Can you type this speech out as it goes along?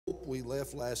we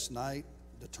left last night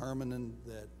determining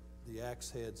that the axe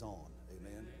head's on.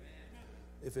 Amen.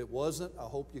 If it wasn't, I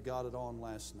hope you got it on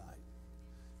last night.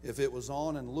 If it was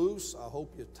on and loose, I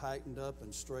hope you tightened up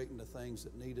and straightened the things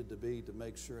that needed to be to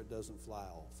make sure it doesn't fly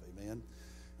off. Amen.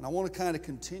 And I want to kind of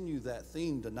continue that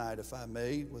theme tonight, if I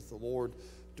may, with the Lord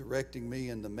directing me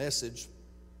in the message.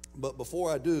 But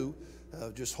before I do,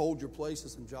 just hold your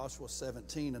places in Joshua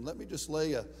 17, and let me just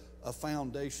lay a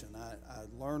foundation. I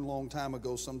learned a long time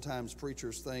ago, sometimes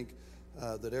preachers think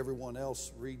that everyone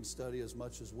else read and study as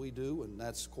much as we do, and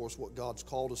that's, of course, what God's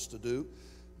called us to do.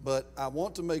 But I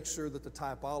want to make sure that the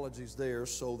typology is there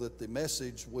so that the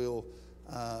message will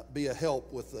be a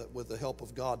help with the help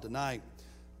of God tonight.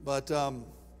 But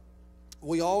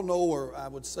we all know, or I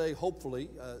would say hopefully,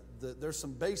 that there's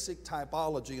some basic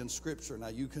typology in Scripture. Now,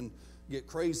 you can get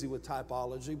crazy with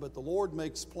typology, but the Lord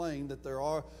makes plain that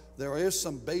there is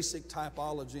some basic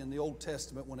typology in the Old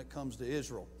Testament when it comes to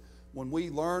Israel. When we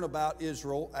learn about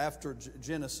Israel after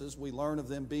Genesis, we learn of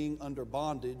them being under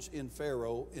bondage in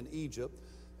Pharaoh in Egypt.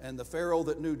 And the Pharaoh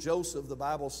that knew Joseph, the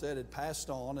Bible said, had passed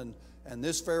on, and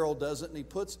this Pharaoh doesn't, and he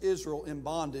puts Israel in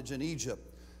bondage in Egypt.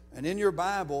 And in your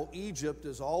Bible, Egypt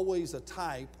is always a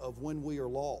type of when we are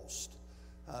lost.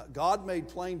 God made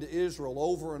plain to Israel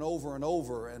over and over and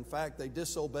over. In fact, they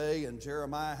disobey, and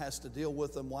Jeremiah has to deal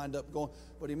with them, wind up going.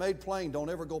 But he made plain, don't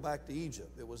ever go back to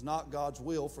Egypt. It was not God's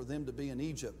will for them to be in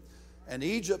Egypt. And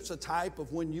Egypt's a type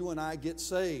of when you and I get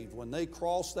saved. When they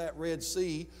cross that Red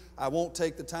Sea, I won't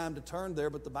take the time to turn there,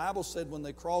 but the Bible said when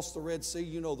they crossed the Red Sea,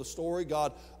 you know the story,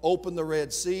 God opened the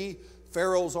Red Sea,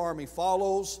 Pharaoh's army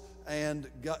follows, and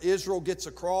Israel gets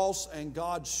across, and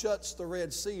God shuts the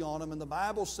Red Sea on them. And the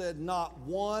Bible said not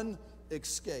one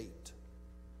escaped.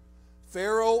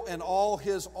 Pharaoh and all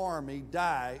his army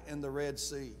die in the Red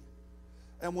Sea.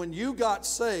 And when you got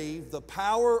saved, the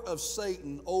power of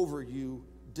Satan over you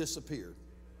disappeared.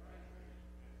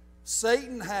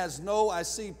 Satan has no, I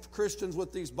see Christians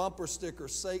with these bumper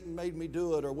stickers, Satan made me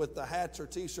do it, or with the hats or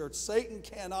t-shirts. Satan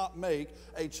cannot make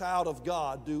a child of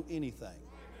God do anything.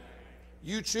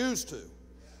 You choose to.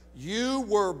 You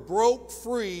were broke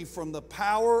free from the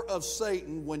power of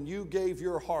Satan when you gave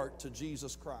your heart to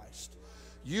Jesus Christ.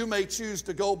 You may choose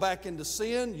to go back into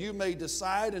sin. You may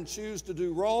decide and choose to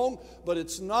do wrong, but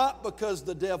it's not because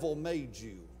the devil made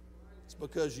you. It's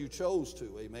because you chose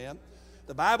to. Amen.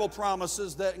 The Bible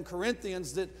promises that in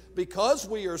Corinthians that because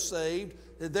we are saved,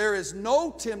 there is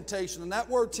no temptation. And that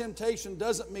word temptation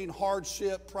doesn't mean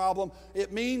hardship, problem.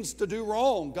 It means to do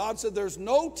wrong. God said there's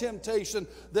no temptation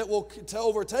that will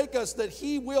overtake us that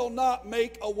He will not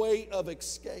make a way of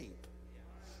escape.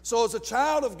 So as a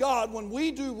child of God, when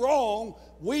we do wrong,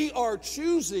 we are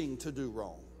choosing to do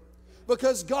wrong.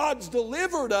 Because God's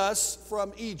delivered us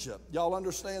from Egypt. Y'all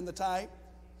understand the type?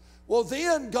 Well,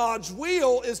 then God's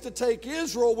will is to take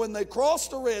Israel when they cross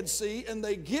the Red Sea and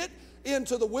they get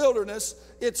into the wilderness.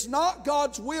 It's not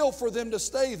God's will for them to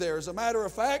stay there. As a matter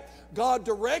of fact, God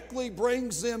directly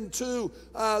brings them to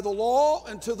the law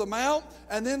and to the mount,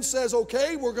 and then says,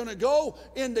 okay, we're going to go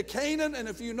into Canaan. And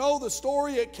if you know the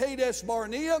story at Kadesh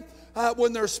Barnea,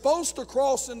 when they're supposed to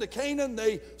cross into Canaan,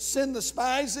 they send the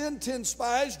spies in, 10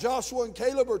 spies. Joshua and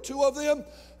Caleb are 2 of them.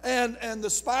 And the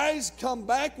spies come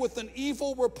back with an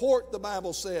evil report, the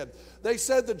Bible said. They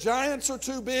said the giants are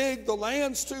too big, the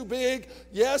land's too big.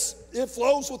 Yes, it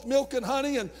flows with milk and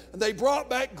honey. And they brought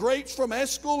back grapes from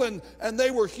Eshcol, and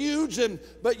they were huge.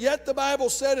 But yet the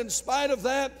Bible said in spite of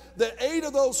that 8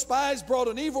 of those spies brought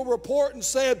an evil report and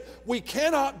said, we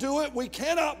cannot do it, we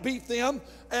cannot beat them.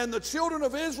 And the children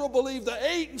of Israel believed the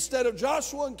 8 instead of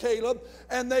Joshua and Caleb,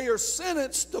 and they are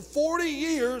sentenced to 40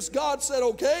 years. God said,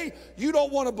 okay, you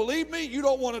don't want to believe me, you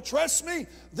don't want to trust me,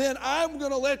 then I'm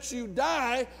going to let you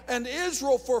die. And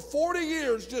Israel for 40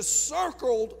 years just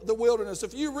circled the wilderness.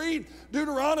 If you read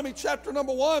Deuteronomy chapter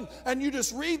number 1 and you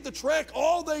just read the trek,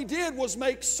 all they did was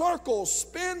make circles,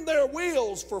 spin their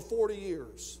wheels for 40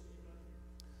 years.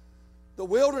 The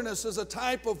wilderness is a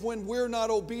type of when we're not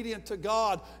obedient to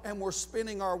God and we're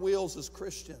spinning our wheels as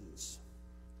Christians.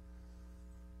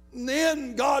 And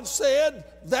then God said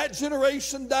that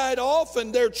generation died off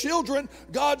and their children.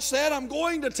 God said, I'm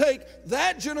going to take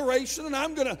that generation and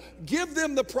I'm going to give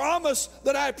them the promise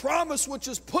that I promised, which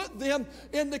is put them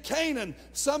into Canaan.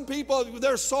 Some people,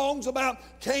 there's songs about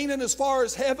Canaan as far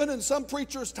as heaven, and some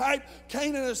preachers type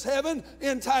Canaan as heaven.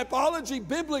 In typology,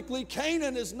 biblically,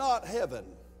 Canaan is not heaven.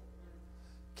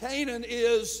 Canaan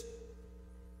is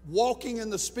walking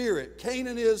in the Spirit.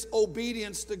 Canaan is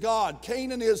obedience to God.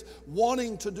 Canaan is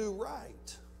wanting to do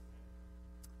right.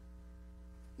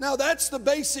 Now, that's the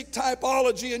basic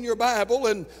typology in your Bible,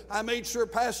 and I made sure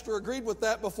Pastor agreed with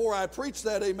that before I preached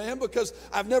that, amen, because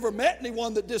I've never met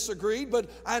anyone that disagreed, but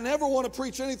I never want to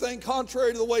preach anything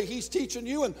contrary to the way he's teaching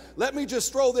you. And let me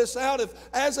just throw this out. If,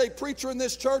 as a preacher in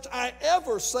this church, I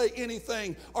ever say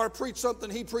anything or preach something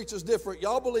he preaches different,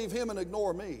 y'all believe him and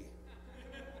ignore me.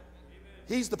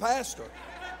 He's the pastor.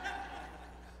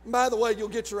 And by the way, you'll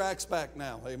get your axe back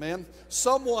now, amen.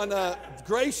 Someone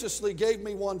graciously gave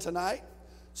me one tonight.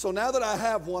 So now that I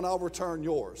have one, I'll return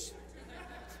yours.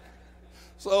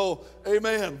 So,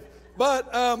 amen. But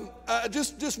I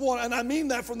just want, and I mean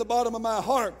that from the bottom of my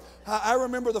heart. I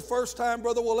remember the first time,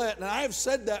 Brother Willett, and I have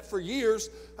said that for years,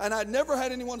 and I'd never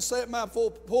had anyone say it in my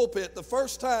pulpit. The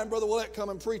first time Brother Willett come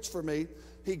and preach for me,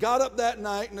 he got up that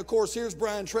night, and of course, here's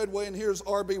Bryan Treadway, and here's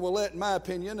R.B. Willett, in my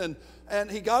opinion, and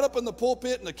he got up in the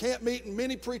pulpit in the camp meeting,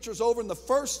 many preachers over, and the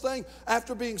first thing,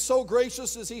 after being so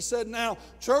gracious, is he said, now,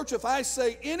 church, if I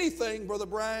say anything Brother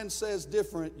Bryan says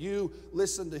different, you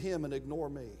listen to him and ignore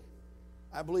me.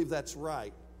 I believe that's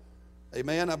right.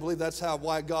 Amen. I believe that's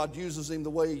why God uses him the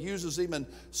way he uses him. And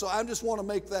so I just want to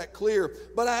make that clear.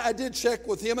 But I did check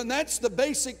with him, and that's the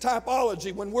basic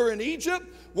typology. When we're in Egypt,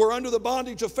 we're under the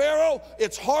bondage of Pharaoh.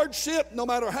 It's hardship. No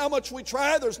matter how much we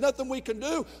try, there's nothing we can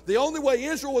do. The only way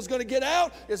Israel was going to get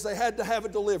out is they had to have a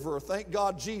deliverer. Thank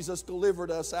God Jesus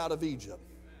delivered us out of Egypt.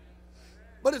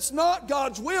 But it's not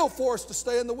God's will for us to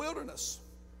stay in the wilderness.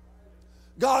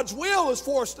 God's will is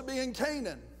for us to be in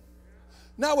Canaan.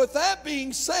 Now, with that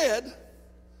being said,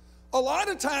 a lot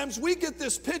of times we get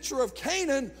this picture of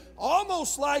Canaan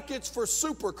almost like it's for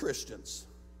super Christians.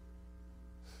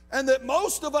 And that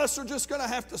most of us are just going to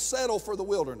have to settle for the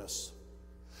wilderness,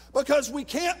 because we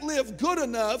can't live good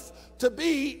enough to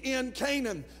be in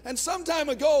Canaan. And some time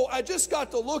ago, I just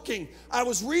got to looking. I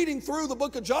was reading through the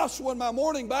book of Joshua in my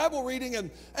morning Bible reading,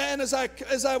 and as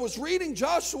I was reading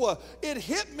Joshua, it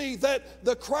hit me that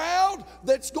the crowd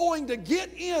that's going to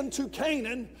get into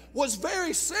Canaan was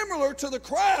very similar to the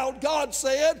crowd God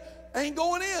said ain't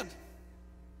going in.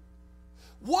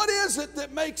 What is it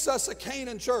that makes us a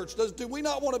Canaan church? Do we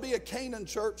not want to be a Canaan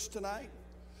church tonight?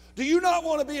 Do you not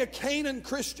want to be a Canaan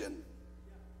Christian?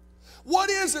 What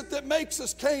is it that makes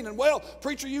us Canaan? Well,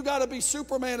 preacher, you got to be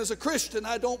Superman as a Christian.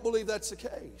 I don't believe that's the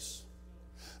case.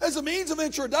 As a means of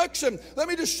introduction, let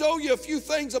me just show you a few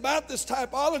things about this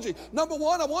typology. Number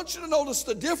one, I want you to notice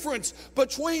the difference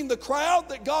between the crowd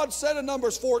that God said in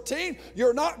Numbers 14,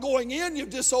 you're not going in,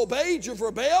 you've disobeyed, you've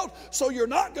rebelled, so you're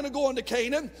not going to go into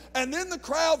Canaan. And then the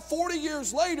crowd 40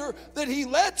 years later that he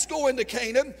lets go into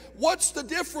Canaan. What's the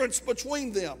difference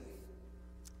between them?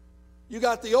 You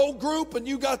got the old group and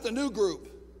you got the new group.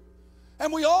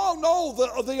 And we all know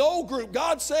the old group.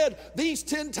 God said, these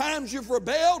 10 times you've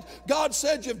rebelled. God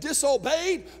said you've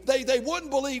disobeyed. They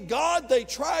wouldn't believe God. They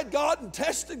tried God and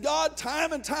tested God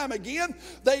time and time again.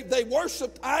 They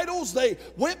worshiped idols. They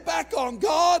went back on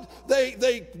God.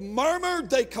 They murmured.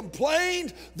 They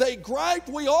complained. They griped.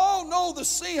 We all know the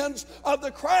sins of the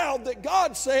crowd that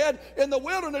God said in the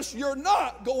wilderness, you're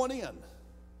not going in.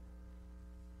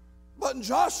 But in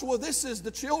Joshua, this is the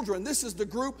children. This is the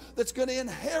group that's going to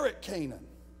inherit Canaan.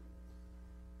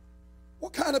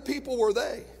 What kind of people were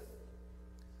they?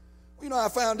 Well, you know, I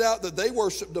found out that they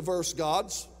worship diverse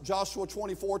gods. Joshua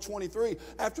 24:23.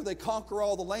 After they conquer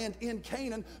all the land in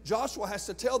Canaan, Joshua has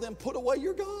to tell them, put away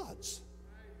your gods.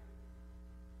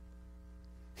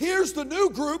 Here's the new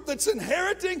group that's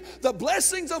inheriting the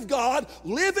blessings of God,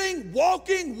 living,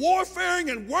 walking,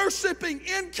 warfaring, and worshiping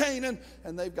in Canaan,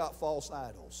 and they've got false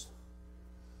idols.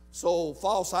 So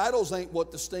false idols ain't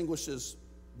what distinguishes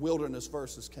wilderness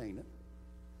versus Canaan.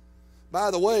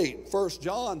 By the way, 1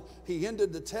 John, he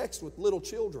ended the text with little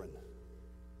children.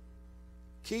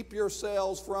 Keep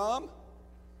yourselves from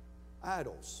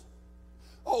idols.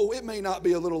 Oh, it may not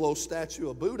be a little old statue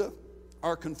of Buddha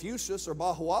or Confucius or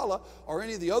Baha'u'llah or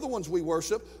any of the other ones we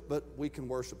worship, but we can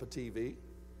worship a TV.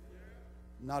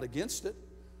 Not against it.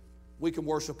 We can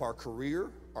worship our career,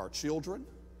 our children.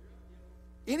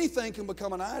 Anything can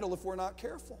become an idol if we're not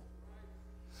careful.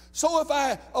 So if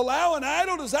I allow an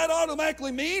idol, does that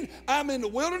automatically mean I'm in the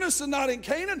wilderness and not in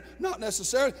Canaan? Not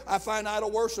necessarily. I find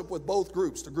idol worship with both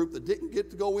groups, the group that didn't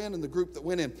get to go in and the group that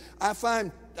went in. I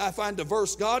find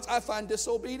diverse gods. I find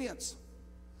disobedience.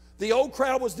 The old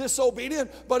crowd was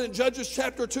disobedient, but in Judges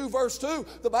chapter 2, verse 2,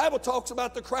 the Bible talks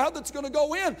about the crowd that's going to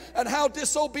go in and how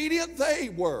disobedient they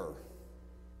were.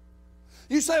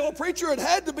 You say, well, preacher, it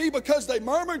had to be because they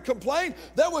murmured, complained.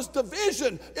 There was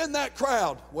division in that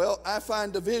crowd. Well, I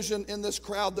find division in this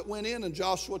crowd that went in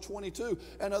Joshua 22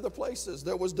 and other places.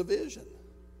 There was division.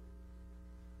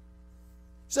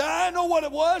 So I know what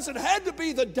it was. It had to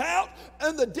be the doubt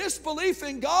and the disbelief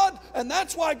in God. And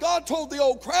that's why God told the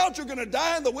old crowd, you're going to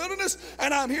die in the wilderness.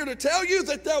 And I'm here to tell you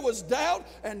that there was doubt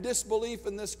and disbelief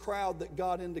in this crowd that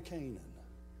got into Canaan.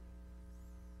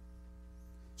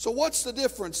 So what's the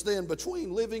difference then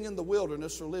between living in the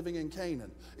wilderness or living in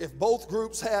Canaan? If both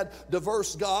groups had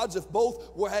diverse gods, if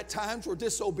both were at times were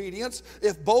disobedience,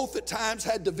 if both at times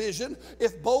had division,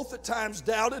 if both at times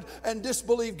doubted and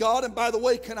disbelieved God. And by the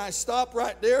way, can I stop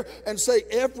right there and say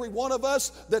every one of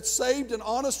us that's saved and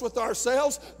honest with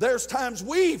ourselves, there's times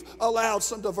we've allowed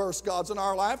some diverse gods in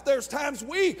our life. There's times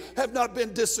we have not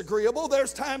been disagreeable.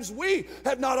 There's times we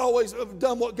have not always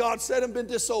done what God said and been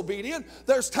disobedient.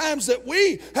 There's times that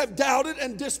we have doubted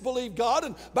and disbelieved God.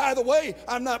 And by the way,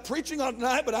 I'm not preaching on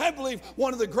tonight, but I believe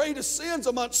one of the greatest sins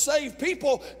amongst saved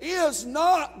people is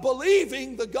not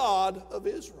believing the God of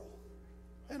Israel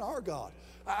and our God.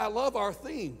 I love our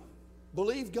theme,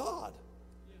 believe God.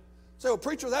 Say, well,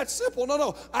 preacher, that's simple.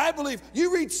 No. I believe,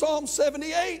 you read Psalm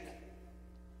 78.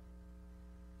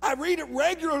 I read it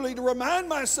regularly to remind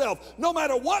myself, no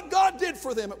matter what God did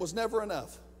for them, it was never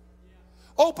enough.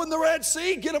 Open the Red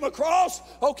Sea, get them across.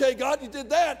 Okay, God, you did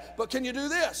that, but can you do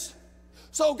this?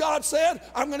 So God said,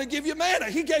 I'm going to give you manna.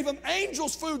 He gave them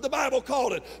angels' food, the Bible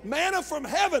called it. Manna from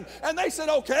heaven. And they said,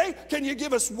 okay, can you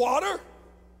give us water?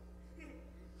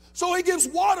 So He gives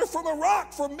water from a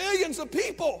rock for millions of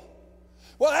people.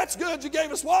 Well, that's good, you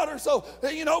gave us water, so,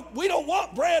 we don't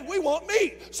want bread, we want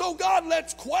meat. So God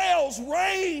lets quails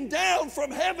rain down from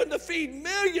heaven to feed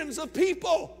millions of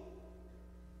people.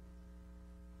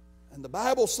 And the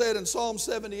Bible said in Psalm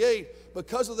 78,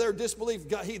 because of their disbelief,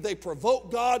 they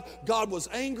provoked God. God was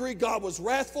angry. God was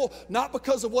wrathful, not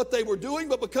because of what they were doing,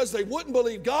 but because they wouldn't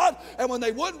believe God. And when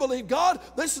they wouldn't believe God,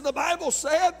 the Bible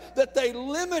said that they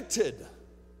limited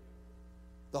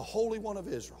the Holy One of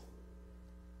Israel.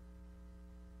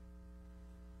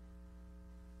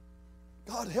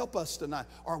 God, help us tonight.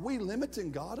 Are we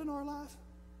limiting God in our life?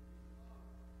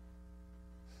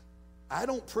 I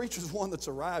don't preach as one that's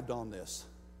arrived on this.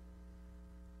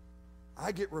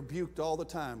 I get rebuked all the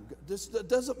time. This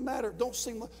doesn't matter.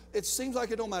 It seems like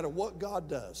it don't matter what God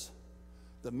does.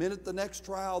 The minute the next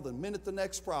trial, the minute the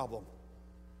next problem.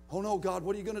 Oh no, God,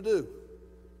 what are you going to do?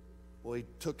 Well, He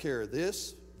took care of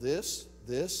this.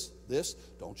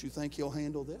 Don't you think He'll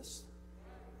handle this?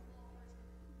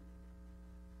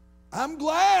 I'm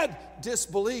glad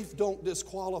disbelief don't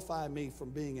disqualify me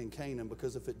from being in Canaan,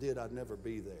 because if it did, I'd never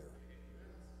be there.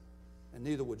 And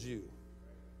neither would you.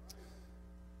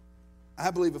 I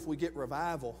believe if we get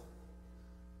revival,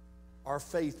 our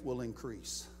faith will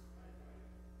increase.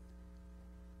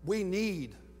 We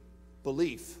need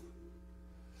belief.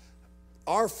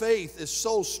 Our faith is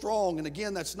so strong, and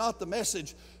again, that's not the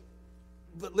message,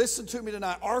 but listen to me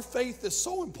tonight. Our faith is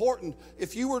so important.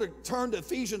 If you were to turn to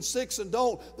Ephesians 6 and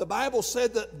don't, the Bible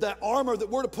said that armor, that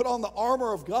we're to put on the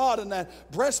armor of God, and that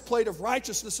breastplate of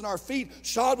righteousness in our feet,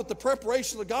 shod with the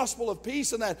preparation of the gospel of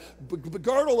peace, and that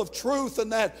girdle of truth,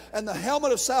 and the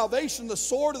helmet of salvation, the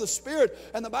sword of the Spirit.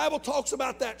 And the Bible talks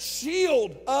about that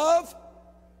shield of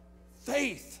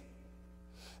faith.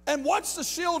 And what's the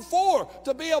shield for?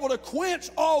 To be able to quench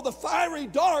all the fiery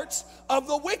darts of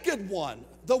the wicked one,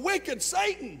 the wicked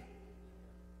Satan.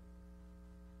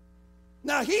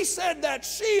 Now, He said that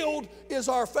shield is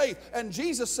our faith. And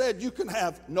Jesus said you can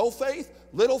have no faith,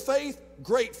 little faith,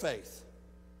 great faith.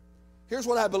 Here's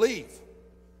what I believe.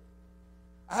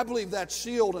 I believe that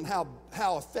shield and how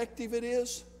effective it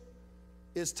is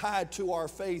tied to our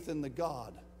faith in the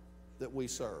God that we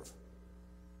serve.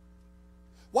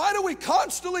 Why do we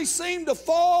constantly seem to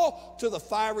fall to the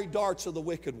fiery darts of the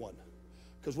wicked one?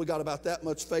 Because we got about that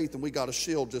much faith and we got a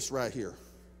shield just right here.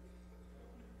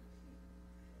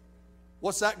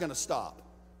 What's that going to stop?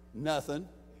 Nothing.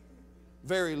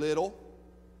 Very little.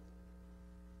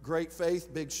 Great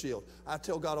faith, big shield. I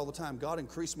tell God all the time, God,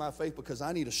 increase my faith because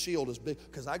I need a shield as big,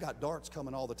 because I got darts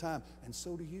coming all the time, and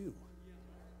so do you.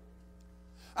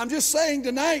 I'm just saying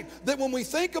tonight that when we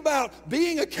think about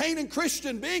being a Canaan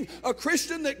Christian, being a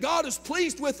Christian that God is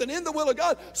pleased with and in the will of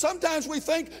God, sometimes we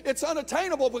think it's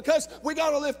unattainable because we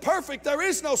got to live perfect. There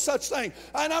is no such thing.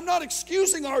 And I'm not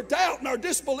excusing our doubt and our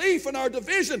disbelief and our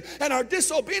division and our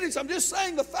disobedience. I'm just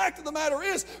saying the fact of the matter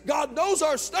is God knows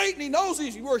our state, and He knows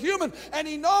we're human, and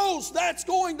He knows that's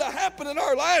going to happen in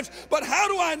our lives. But how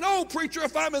do I know, preacher,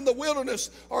 if I'm in the wilderness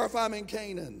or if I'm in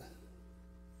Canaan?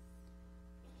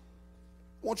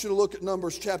 I want you to look at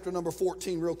Numbers chapter number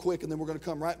 14 real quick, and then we're going to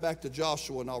come right back to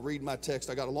Joshua, and I'll read my text.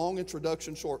 I got a long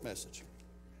introduction, short message.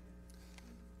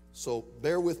 So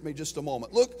bear with me just a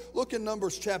moment. Look in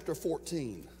Numbers chapter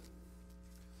 14.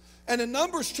 And in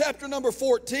Numbers chapter number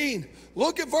 14,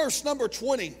 look at verse number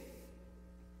 20.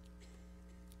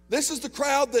 This is the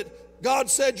crowd that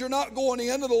God said, you're not going in.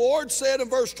 And the Lord said in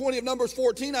verse 20 of Numbers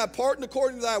 14, I pardon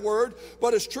according to thy word,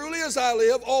 but as truly as I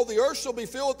live, all the earth shall be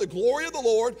filled with the glory of the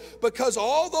Lord, because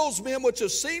all those men which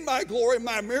have seen my glory,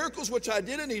 my miracles which I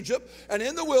did in Egypt and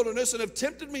in the wilderness, and have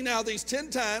tempted me now these 10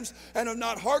 times, and have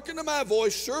not hearkened to my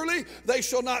voice, surely they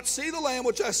shall not see the land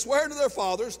which I swear to their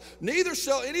fathers, neither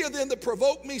shall any of them that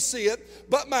provoke me see it.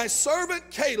 But my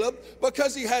servant Caleb,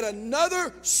 because he had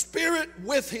another spirit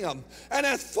with him, and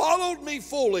hath followed me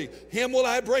fully, him will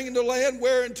I bring into the land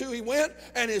whereunto he went,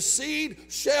 and his seed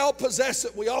shall possess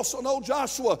it. We also know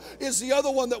Joshua is the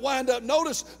other one that wind up.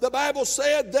 Notice the Bible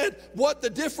said that what the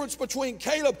difference between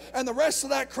Caleb and the rest of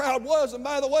that crowd was. And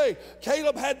by the way,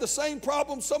 Caleb had the same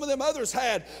problem some of them others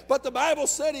had, but the Bible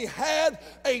said he had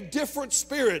a different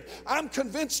spirit. I'm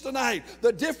convinced tonight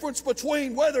the difference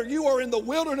between whether you are in the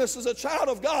wilderness as a child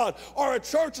of God or a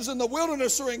church is in the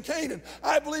wilderness or in Canaan,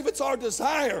 I believe it's our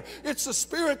desire. It's the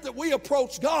spirit that we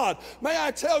approach God. May I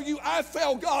tell you, I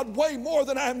fail God way more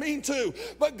than I mean to,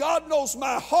 but God knows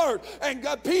my heart. And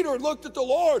Peter looked at the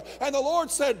Lord, and the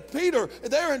Lord said, Peter,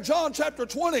 there in John chapter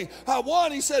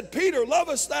 21, he said, Peter,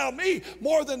 lovest thou me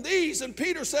more than these? And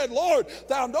Peter said, Lord,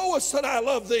 thou knowest that I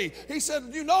love thee. He said,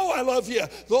 you know I love you.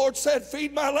 The Lord said,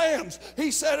 feed my lambs.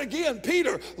 He said again,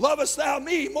 Peter, lovest thou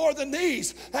me more than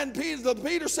these? And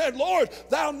Peter said, Lord,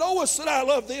 thou knowest that I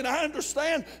love thee. And I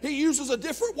understand he uses a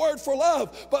different word for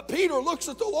love, but Peter looks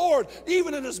at the Lord,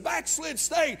 even in his backslid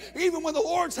state, even when the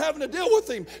Lord's having to deal with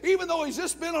him, even though he's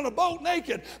just been on a boat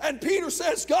naked. And Peter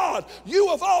says, God,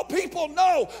 you of all people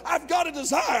know I've got a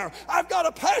desire. I've got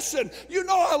a passion. You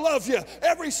know I love you.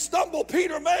 Every stumble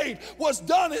Peter made was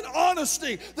done in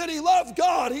honesty, that he loved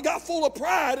God. He got full of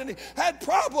pride and he had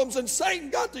problems and Satan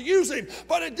got to use him,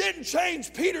 but it didn't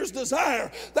change Peter's desire.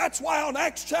 That's why on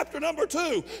Acts chapter number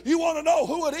 2, you want to know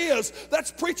who it is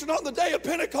that's preaching on the day of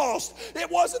Pentecost. It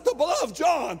wasn't the beloved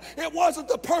John. It wasn't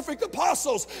the perfect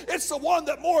apostles. It's the one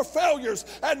that more failures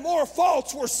and more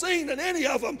faults were seen than any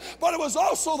of them. But it was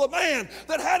also the man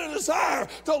that had a desire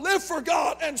to live for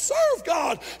God and serve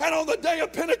God. And on the day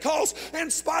of Pentecost, in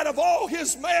spite of all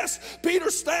his mess, Peter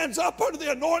stands up under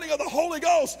the anointing of the Holy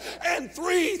Ghost, and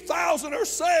 3,000 are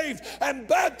saved and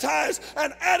baptized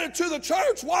and added to the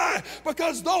church. Why?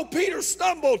 Because though Peter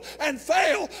stumbled and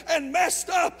failed and messed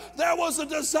up, there was a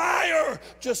desire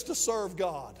just to serve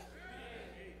God.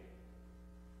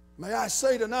 May I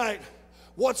say tonight,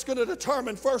 what's going to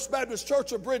determine First Baptist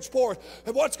Church of Bridgeport,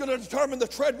 and what's going to determine the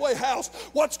Treadway house,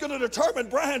 what's going to determine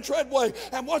Bryan Treadway,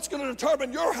 and what's going to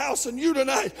determine your house and you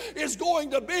tonight is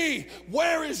going to be,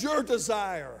 where is your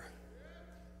desire?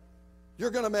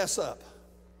 You're going to mess up.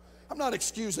 I'm not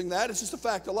excusing that. It's just a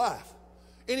fact of life.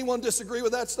 Anyone disagree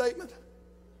with that statement?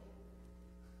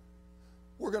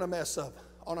 We're going to mess up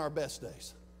on our best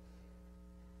days.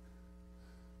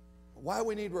 Why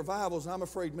we need revivals, I'm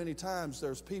afraid many times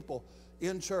there's people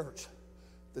in church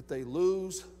that they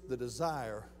lose the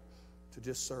desire to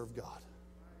just serve God.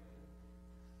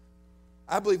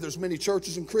 I believe there's many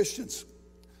churches and Christians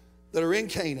that are in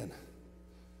Canaan,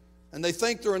 and they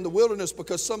think they're in the wilderness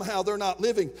because somehow they're not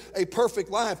living a perfect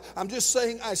life. I'm just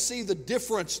saying I see the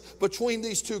difference between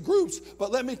these two groups. But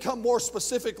let me come more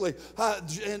specifically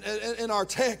in our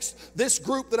text. This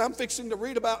group that I'm fixing to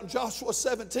read about in Joshua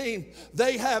 17,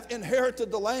 they have inherited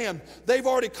the land. They've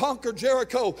already conquered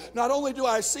Jericho. Not only do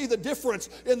I see the difference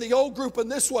in the old group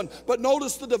and this one, but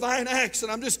notice the divine acts.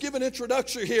 And I'm just giving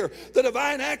introduction here. The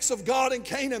divine acts of God in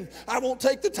Canaan. I won't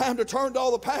take the time to turn to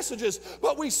all the passages,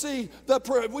 but we see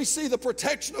the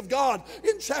protection of God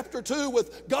in chapter 2,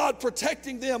 with God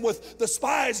protecting them, with the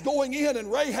spies going in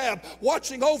and Rahab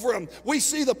watching over them. We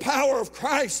see the power of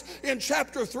Christ in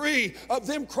chapter 3 of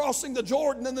them crossing the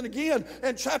Jordan, and then again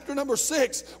in chapter number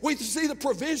 6 we see the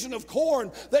provision of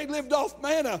corn. They lived off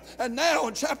manna, and now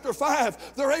in chapter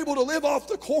 5 they're able to live off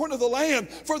the corn of the land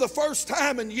for the first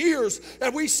time in years.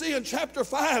 And we see in chapter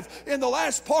 5, in the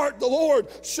last part, the Lord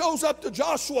shows up to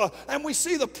Joshua, and we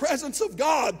see the presence of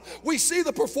God. We see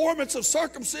the performance of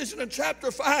circumcision in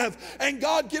chapter 5, and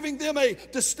God giving them a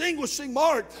distinguishing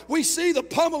mark. We see the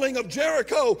pummeling of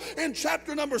Jericho in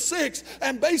chapter number 6.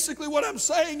 And basically what I'm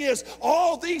saying is,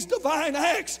 all these divine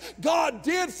acts God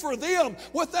did for them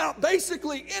without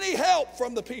basically any help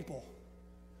from the people.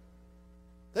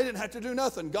 They didn't have to do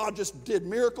nothing. God just did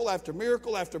miracle after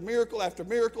miracle after miracle after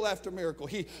miracle after miracle.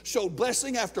 He showed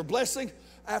blessing after blessing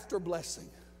after blessing.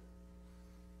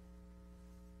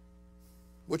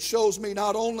 Which shows me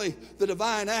not only the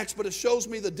divine acts, but it shows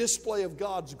me the display of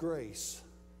God's grace.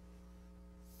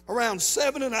 Around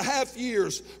 7.5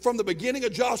 years from the beginning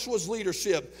of Joshua's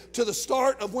leadership to the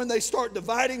start of when they start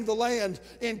dividing the land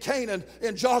in Canaan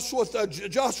in Joshua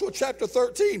chapter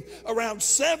 13, around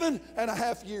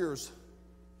 7.5 years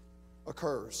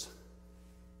occurs.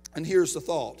 And here's the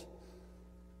thought.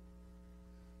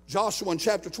 Joshua in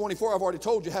chapter 24, I've already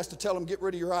told you, has to tell them, get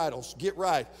rid of your idols, get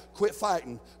right, quit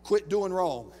fighting, quit doing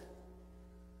wrong.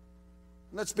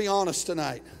 Let's be honest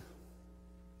tonight.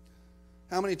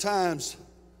 How many times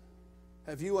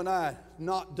have you and I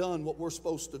not done what we're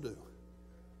supposed to do?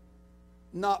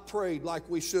 Not prayed like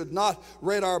we should, not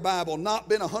read our Bible, not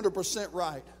been 100%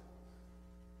 right.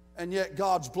 And yet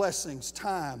God's blessings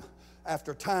time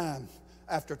after time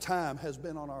after time has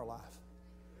been on our life.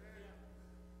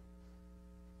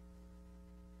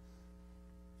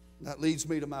 That leads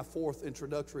me to my fourth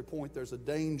introductory point. There's a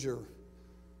danger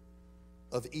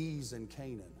of ease in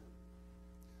Canaan.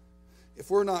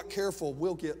 If we're not careful,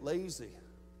 we'll get lazy.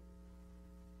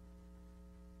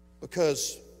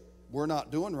 Because we're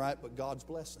not doing right, but God's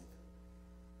blessing.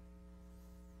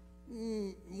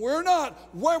 We're not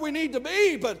where we need to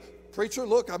be, but preacher,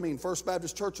 look, First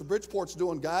Baptist Church of Bridgeport's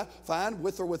doing fine,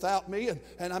 with or without me,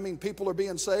 and people are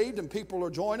being saved and people are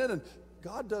joining, and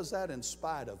God does that in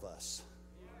spite of us.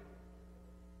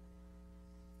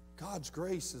 God's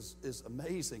grace is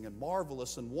amazing and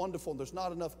marvelous and wonderful. There's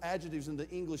not enough adjectives in the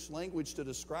English language to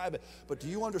describe it. But do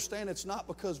you understand it's not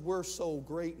because we're so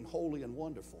great and holy and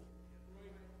wonderful?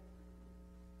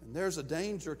 And there's a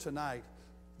danger tonight.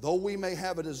 Though we may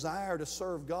have a desire to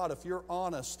serve God, if you're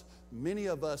honest, many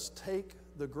of us take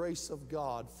the grace of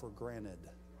God for granted.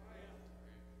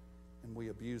 And we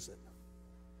abuse it.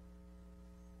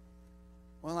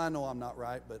 Well, I know I'm not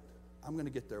right, but I'm going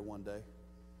to get there one day.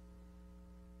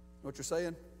 Know what you're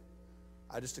saying?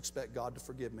 I just expect God to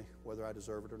forgive me, whether I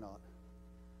deserve it or not.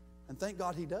 And thank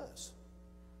God He does.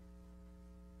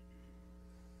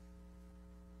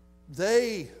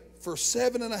 They, for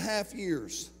 7.5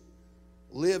 years,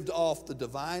 lived off the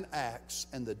divine acts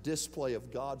and the display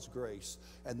of God's grace.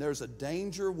 And there's a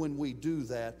danger when we do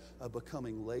that of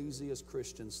becoming lazy as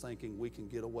Christians, thinking we can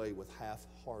get away with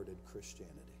half-hearted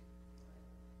Christianity.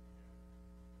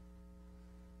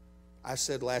 I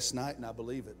said last night, and I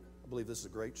believe it, I believe this is a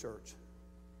great church.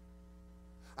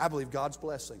 I believe God's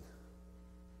blessing.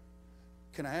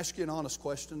 Can I ask you an honest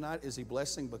question tonight? Is He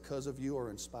blessing because of you or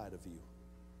in spite of you?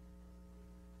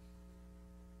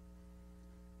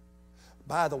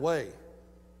 By the way,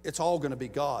 it's all going to be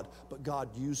God, but God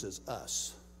uses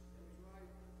us.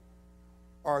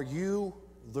 Are you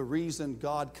the reason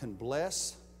God can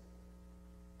bless?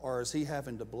 Or is He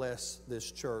having to bless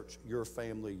this church, your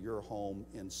family, your home,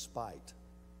 in spite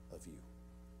of you?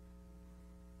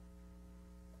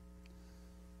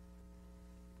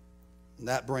 And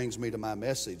that brings me to my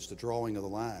message, the drawing of the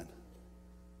line.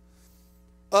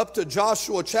 Up to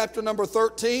Joshua chapter number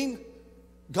 13,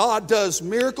 God does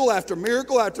miracle after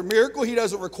miracle after miracle. He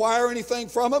doesn't require anything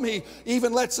from them. He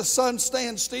even lets the sun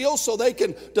stand still so they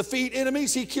can defeat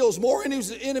enemies. He kills more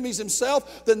enemies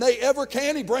Himself than they ever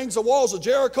can. He brings the walls of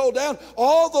Jericho down.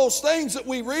 All those things that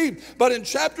we read. But in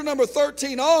chapter number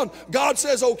 13 on, God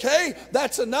says, okay,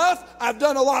 that's enough. I've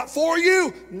done a lot for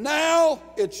you. Now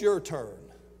it's your turn.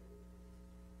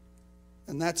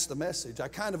 And that's the message. I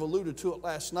kind of alluded to it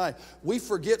last night. We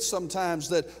forget sometimes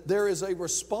that there is a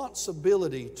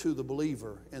responsibility to the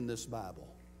believer in this Bible.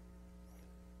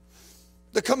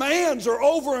 The commands are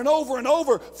over and over and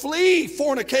over. Flee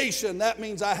fornication. That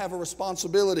means I have a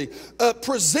responsibility.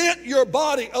 Present your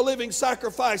body a living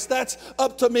sacrifice. That's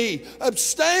up to me.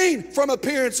 Abstain from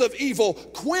appearance of evil.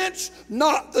 Quench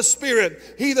not the spirit.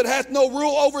 He that hath no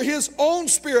rule over his own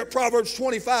spirit, Proverbs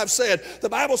 25 said. The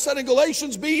Bible said in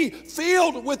Galatians, be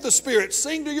filled with the Spirit.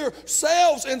 Sing to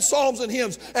yourselves in psalms and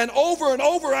hymns. And over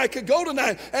I could go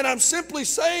tonight. And I'm simply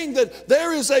saying that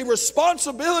there is a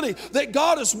responsibility, that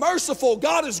God is merciful.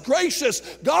 God is gracious.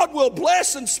 God will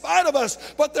bless in spite of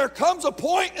us. But there comes a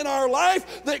point in our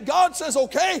life that God says,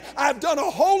 okay, I've done a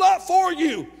whole lot for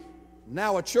you.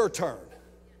 Now it's your turn.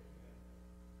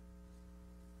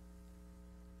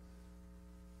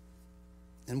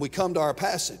 And we come to our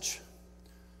passage.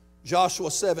 Joshua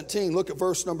 17, look at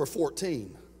verse number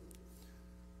 14.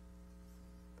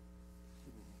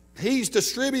 He's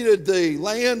distributed the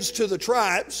lands to the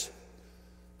tribes.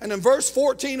 And in verse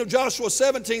 14 of Joshua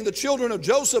 17, the children of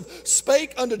Joseph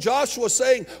spake unto Joshua,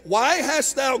 saying, Why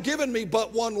hast thou given me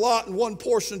but one lot and one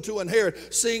portion to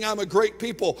inherit, seeing I'm a great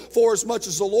people, forasmuch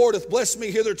as the Lord hath blessed me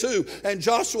hitherto? And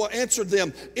Joshua answered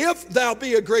them, If thou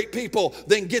be a great people,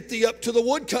 then get thee up to the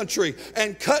wood country,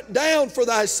 and cut down for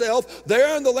thyself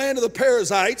there in the land of the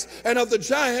Perizzites and of the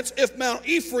giants, if Mount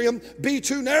Ephraim be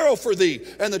too narrow for thee.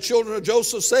 And the children of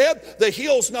Joseph said, The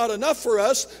hill's not enough for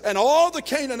us, and all the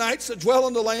Canaanites that dwell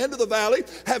in the land of the valley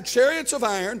have chariots of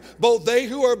iron, both they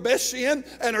who are Bethshean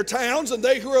and her towns, and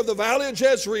they who are of the valley of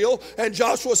Jezreel. And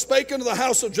Joshua spake unto the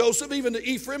house of Joseph, even to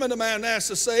Ephraim and to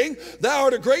Manasseh, saying, Thou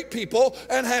art a great people,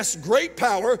 and hast great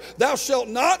power. Thou shalt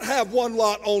not have one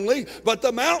lot only, but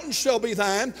the mountain shall be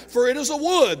thine, for it is a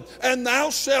wood, and thou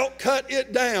shalt cut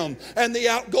it down, and the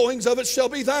outgoings of it shall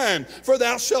be thine. For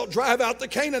thou shalt drive out the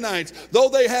Canaanites, though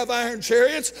they have iron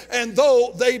chariots, and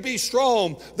though they be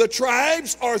strong. The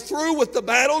tribes are through with the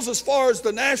battles as far as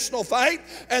the national fight,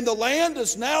 and the land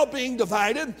is now being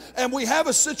divided, and we have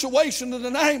a situation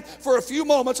tonight. For a few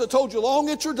moments, I told you, long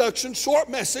introduction, short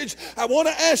message. I want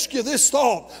to ask you this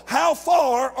thought: how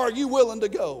far are you willing to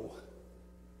go?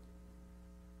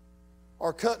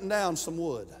 Or cutting down some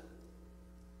wood?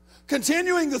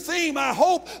 Continuing the theme, I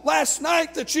hope last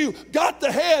night that you got the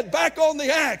head back on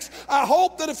the axe. I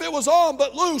hope that if it was on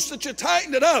but loose that you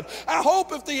tightened it up. I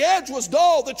hope if the edge was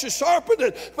dull that you sharpened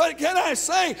it. But can I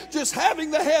say, just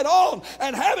having the head on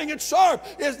and having it sharp,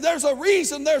 there's a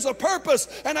reason, there's a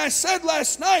purpose. And I said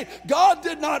last night, God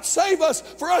did not save us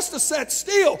for us to sit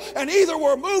still, and either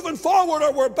we're moving forward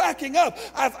or we're backing up.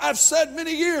 I've said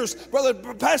many years, Brother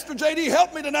Pastor J.D.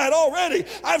 helped me tonight already.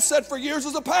 I've said for years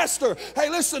as a pastor, hey,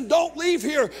 listen, don't leave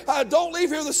here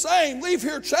the same. Leave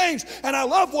here changed. And I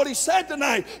love what he said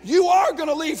tonight. You are going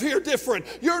to leave here different.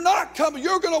 You're not coming.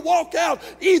 You're going to walk out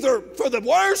either for the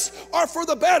worse or for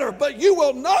the better. But you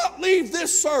will not leave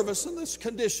this service in this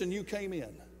condition you came in.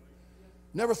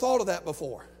 Never thought of that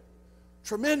before.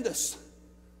 Tremendous.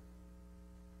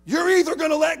 You're either going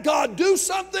to let God do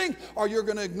something or you're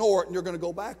going to ignore it and you're going to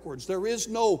go backwards. There is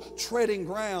no treading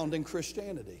ground in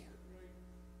Christianity.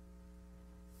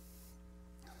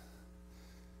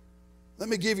 Let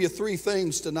me give you three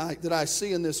things tonight that I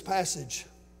see in this passage.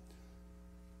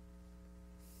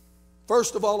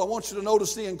 First of all, I want you to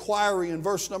notice the inquiry in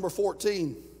verse number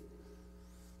 14.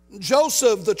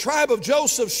 Joseph, the tribe of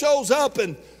Joseph, shows up,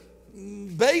 and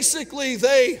basically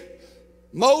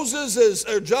Moses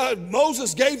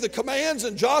gave the commands,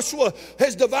 and Joshua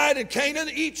has divided Canaan.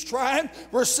 Each tribe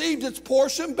received its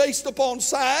portion based upon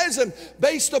size and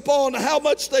based upon how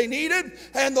much they needed.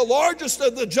 And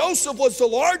Joseph was the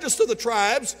largest of the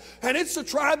tribes, and it's the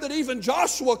tribe that even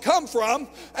Joshua come from.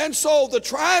 And so the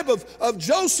tribe of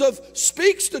Joseph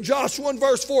speaks to Joshua in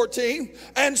verse 14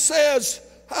 and says,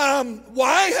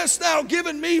 Why hast thou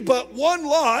given me but one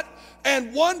lot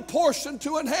and one portion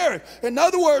to inherit? In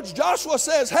other words, Joshua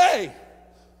says, hey,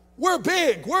 we're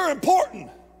big, we're important.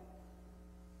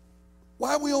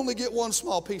 Why we only get one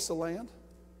small piece of land?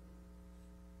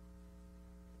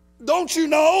 Don't you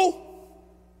know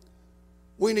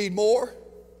we need more?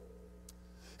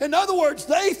 In other words,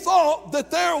 they thought that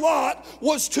their lot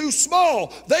was too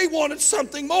small. They wanted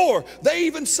something more. They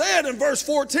even said in verse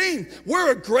 14,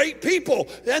 we're a great people.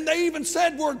 And they even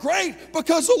said we're great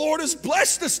because the Lord has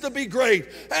blessed us to be great.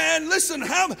 And listen,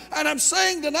 and I'm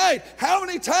saying tonight, how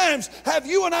many times have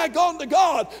you and I gone to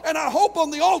God? And I hope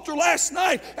on the altar last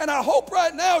night, and I hope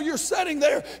right now you're sitting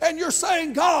there and you're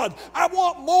saying, God, I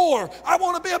want more. I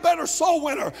want to be a better soul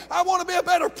winner. I want to be a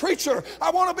better preacher. I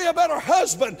want to be a better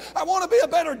husband. I want to be a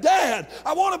better dad.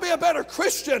 I want to be a better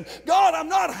Christian. God, I'm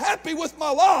not happy with my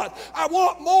lot. I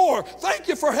want more. Thank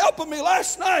you for helping me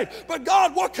last night. But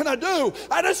God, what can I do?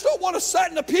 I just don't want to sit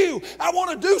in the pew. I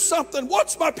want to do something.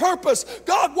 What's my purpose?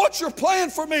 God, what's your plan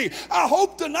for me? I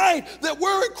hope tonight that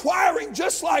we're inquiring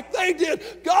just like they did.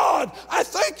 God, I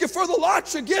thank you for the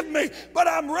lot you give me, but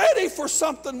I'm ready for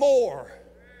something more.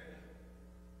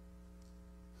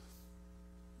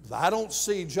 I don't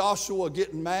see Joshua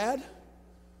getting mad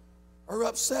or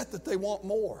upset that they want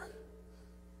more.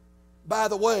 By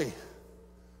the way,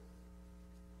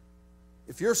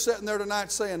 if you're sitting there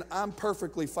tonight saying, I'm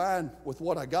perfectly fine with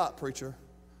what I got, preacher,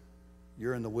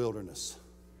 you're in the wilderness.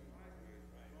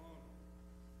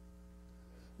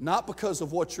 Not because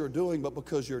of what you're doing, but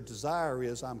because your desire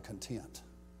is, I'm content.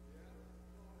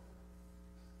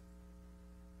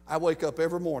 I wake up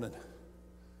every morning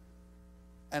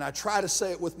and I try to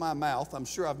say it with my mouth. I'm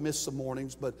sure I've missed some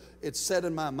mornings, but it's set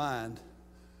in my mind.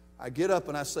 I get up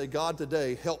and I say, God,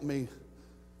 today help me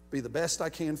be the best I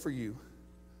can for you.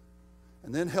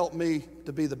 And then help me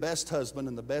to be the best husband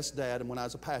and the best dad, and when I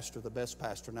was a pastor, the best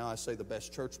pastor. Now I say the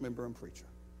best church member and preacher.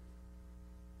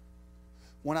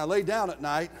 When I lay down at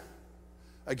night,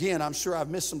 again, I'm sure I've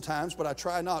missed some times, but I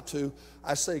try not to.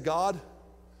 I say, God,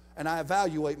 and I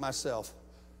evaluate myself.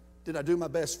 Did I do my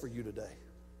best for you today?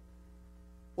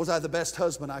 Was I the best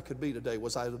husband I could be today?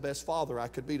 Was I the best father I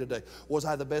could be today? Was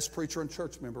I the best preacher and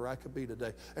church member I could be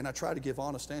today? And I try to give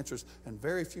honest answers, and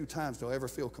very few times do I ever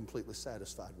feel completely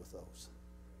satisfied with those.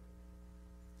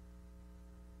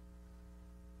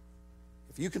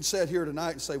 If you can sit here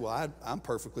tonight and say, well, I'm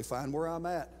perfectly fine where I'm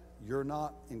at, you're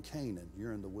not in Canaan,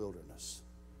 you're in the wilderness.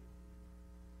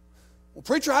 Well,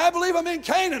 preacher, I believe I'm in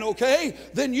Canaan, okay?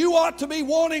 Then you ought to be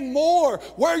wanting more.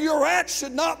 Where you're at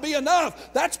should not be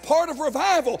enough. That's part of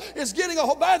revival, is getting a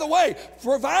whole. By the way,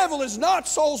 revival is not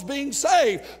souls being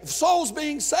saved. Souls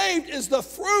being saved is the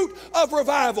fruit of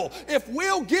revival. If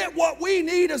we'll get what we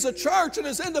need as a church and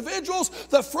as individuals,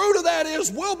 the fruit of that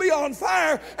is we'll be on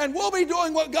fire and we'll be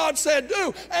doing what God said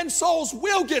do, and souls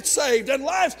will get saved and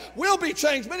lives will be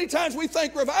changed. Many times we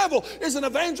think revival is an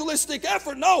evangelistic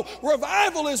effort. No,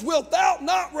 revival is wilt thou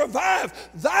not revive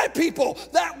thy people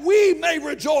that we may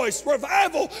rejoice.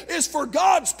 Revival is for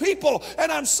God's people.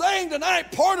 And I'm saying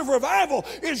tonight, part of revival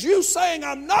is you saying,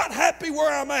 I'm not happy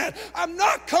where I'm at. I'm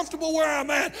not comfortable where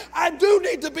I'm at. I do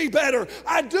need to be better.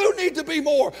 I do need to be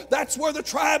more. That's where the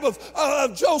tribe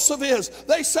of Joseph is.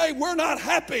 They say, we're not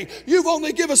happy. You've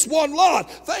only given us one lot.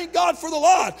 Thank God for the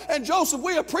lot. And Joseph,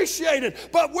 we appreciate it,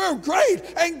 but we're great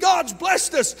and God's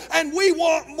blessed us and we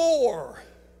want more.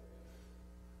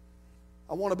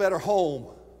 I want a better home.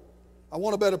 I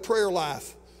want a better prayer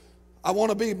life. I want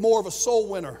to be more of a soul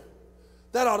winner.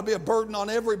 That ought to be a burden on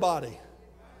everybody.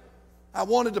 I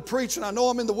wanted to preach, and I know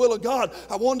I'm in the will of God.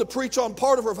 I wanted to preach on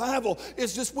part of revival.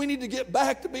 It's just we need to get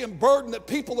back to being burdened that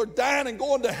people are dying and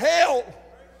going to hell.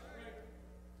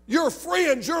 Your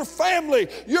friends, your family,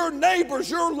 your neighbors,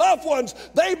 your loved ones,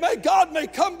 God may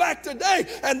come back today,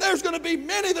 and there's going to be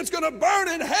many that's going to burn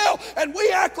in hell, and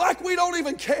we act like we don't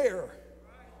even care.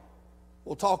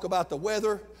 We'll talk about the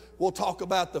weather. We'll talk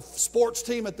about the sports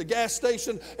team at the gas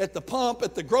station, at the pump,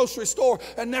 at the grocery store,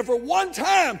 and never one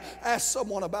time ask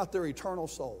someone about their eternal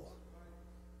soul.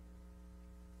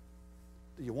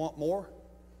 Do you want more?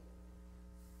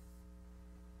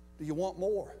 Do you want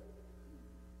more?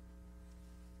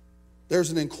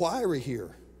 There's an inquiry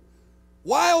here.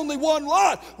 Why only one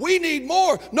lot? We need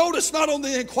more. Notice not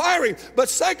only the inquiry, but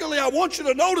secondly, I want you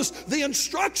to notice the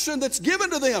instruction that's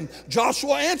given to them.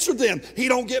 Joshua answered them. He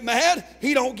don't get mad.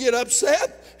 He don't get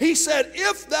upset. He said,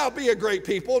 if thou be a great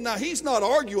people. Now, he's not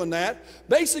arguing that.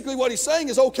 Basically, what he's saying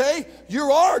is, okay, you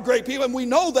are a great people, and we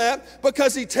know that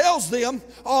because he tells them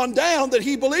on down that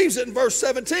he believes it in verse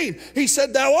 17. He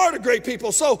said, thou art a great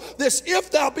people. So this if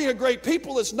thou be a great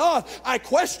people is not, I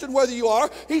question whether you are.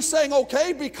 He's saying,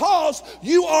 okay, because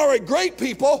you are a great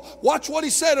people, watch what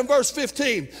he said in verse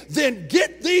 15. Then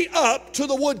get thee up to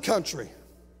the wood country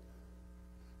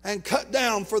and cut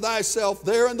down for thyself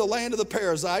there in the land of the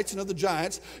Perizzites and of the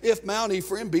giants, if Mount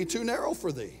Ephraim be too narrow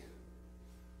for thee.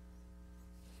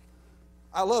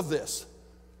 I love this.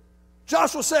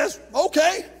 Joshua says,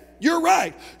 okay, you're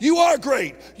right. You are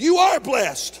great. You are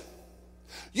blessed.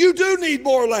 You do need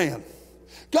more land.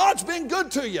 God's been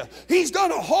good to you. He's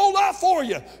done a whole lot for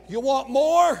you. You want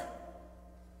more?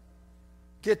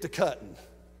 Get to cutting.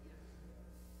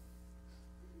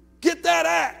 Get that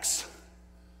axe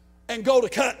and go to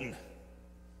cutting.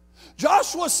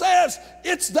 Joshua says,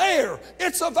 it's there.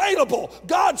 It's available.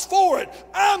 God's for it.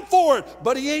 I'm for it.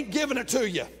 But he ain't giving it to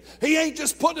you. He ain't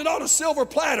just putting it on a silver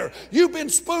platter. You've been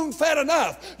spoon-fed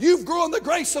enough. You've grown in the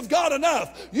grace of God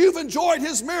enough. You've enjoyed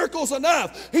his miracles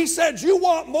enough. He said, you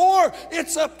want more?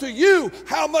 It's up to you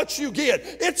how much you get.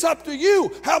 It's up to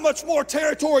you how much more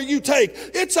territory you take.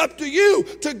 It's up to you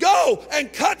to go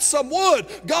and cut some wood.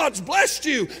 God's blessed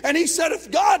you. And he said,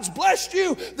 if God's blessed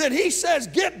you, then he says,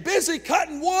 get busy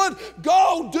cutting wood.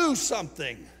 Go do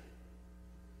something.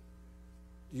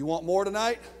 Do you want more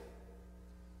tonight?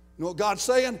 You know what God's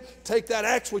saying? Take that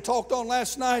axe we talked on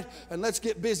last night and let's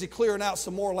get busy clearing out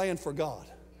some more land for God.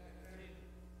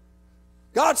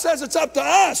 God says it's up to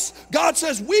us. God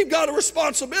says we've got a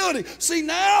responsibility. See,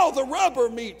 now the rubber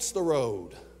meets the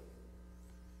road.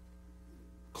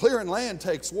 Clearing land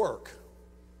takes work.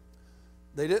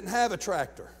 They didn't have a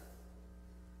tractor,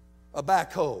 a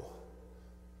backhoe,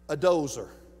 a dozer,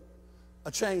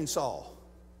 a chainsaw.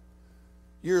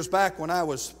 Years back when I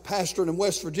was pastoring in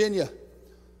West Virginia,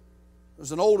 there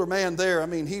was an older man there. I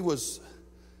mean, he was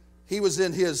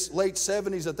in his late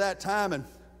 70s at that time, and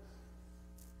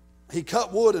he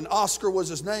cut wood, and Oscar was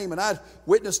his name. And I'd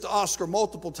witnessed to Oscar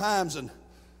multiple times, and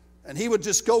And he would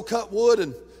just go cut wood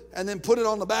and then put it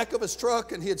on the back of his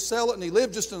truck, and he'd sell it, and he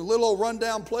lived just in a little old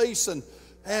rundown place.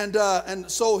 And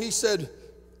so he said,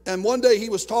 and one day he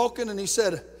was talking, and he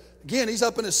said, again, he's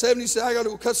up in his 70s, he said, I got to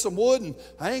go cut some wood, and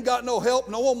I ain't got no help,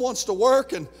 no one wants to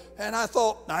work. And I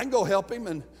thought, I can go help him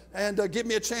and give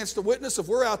me a chance to witness. If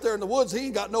we're out there in the woods, he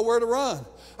ain't got nowhere to run.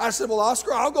 I said, well,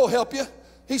 Oscar, I'll go help you.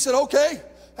 He said, okay.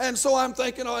 And so I'm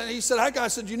thinking, and he said, I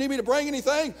said, do you need me to bring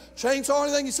anything? Chainsaw or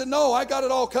anything? He said, no, I got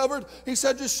it all covered. He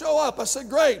said, just show up. I said,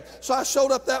 great. So I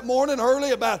showed up that morning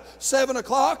early, about 7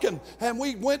 o'clock, and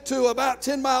we went to about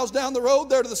 10 miles down the road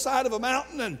there to the side of a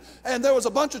mountain, and there was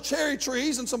a bunch of cherry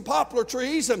trees and some poplar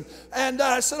trees, and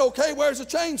I said, okay, where's the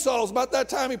chainsaws? About that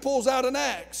time he pulls out an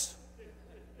axe.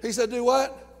 He said, do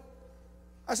what?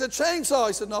 I said, chainsaw.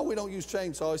 He said, no, we don't use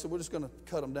chainsaw. He said, we're just going to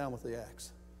cut them down with the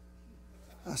axe.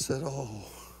 I said, oh,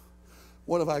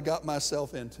 what have I got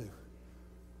myself into?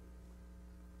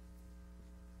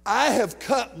 I have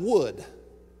cut wood,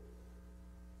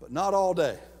 but not all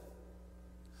day,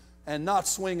 and not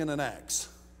swinging an axe.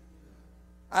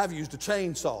 I've used a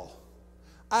chainsaw.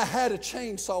 I had a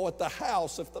chainsaw at the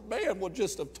house. If the man would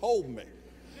just have told me.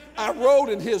 I rode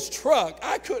in his truck.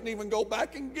 I couldn't even go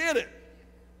back and get it.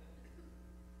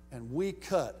 And we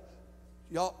cut.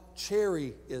 Y'all,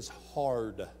 cherry is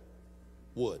hard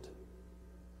wood.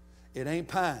 It ain't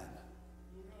pine.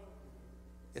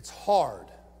 It's hard.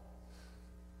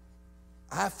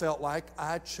 I felt like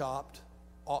I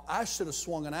should have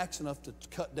swung an axe enough to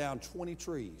cut down 20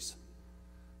 trees.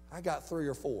 I got 3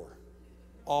 or 4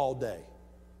 all day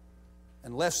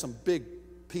and left some big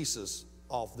pieces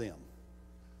off them.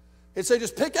 He'd say,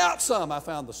 just pick out some. I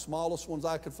found the smallest ones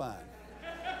I could find.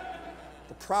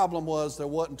 The problem was there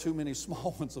wasn't too many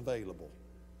small ones available.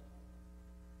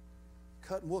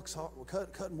 Cutting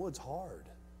wood's hard.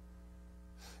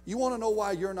 You want to know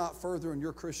why you're not further in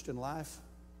your Christian life?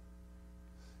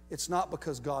 It's not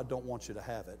because God don't want you to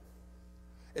have it.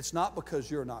 It's not because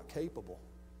you're not capable.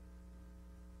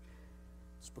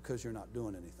 It's because you're not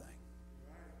doing anything.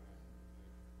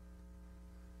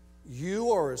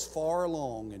 You are as far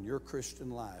along in your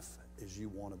Christian life as you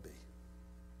want to be.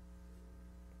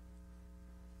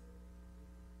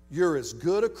 You're as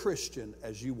good a Christian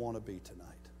as you want to be tonight.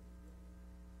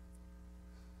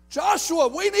 Joshua,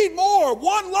 we need more.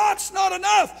 1 lot's not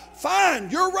enough. Fine,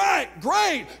 you're right.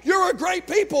 Great. You're a great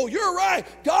people. You're right.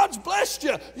 God's blessed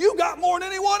you. You got more than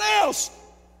anyone else.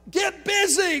 Get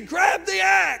busy. Grab the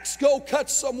axe. Go cut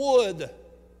some wood.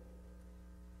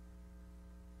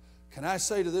 Can I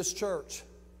say to this church,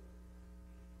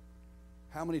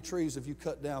 how many trees have you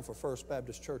cut down for First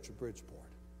Baptist Church of Bridgeport?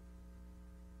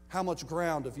 How much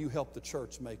ground have you helped the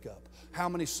church make up? How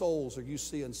many souls are you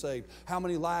seeing saved? How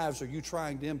many lives are you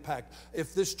trying to impact?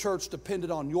 If this church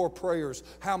depended on your prayers,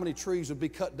 how many trees would be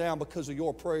cut down because of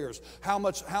your prayers? How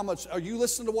much, are you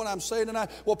listening to what I'm saying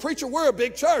tonight? Well, preacher, we're a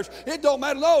big church. It don't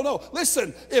matter. No.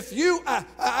 Listen, if you,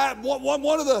 I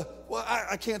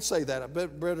can't say that. I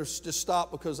better just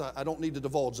stop because I don't need to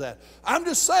divulge that. I'm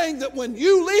just saying that when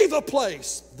you leave a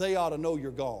place, they ought to know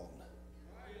you're gone.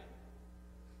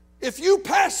 If you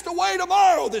passed away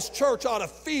tomorrow, this church ought to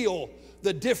feel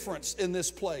the difference in this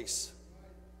place.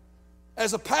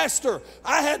 As a pastor,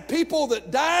 I had people that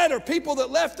died or people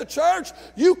that left the church.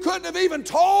 You couldn't have even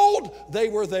told they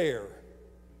were there.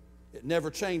 It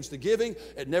never changed the giving.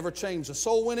 It never changed the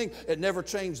soul winning. It never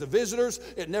changed the visitors.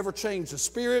 It never changed the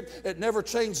spirit. It never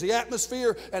changed the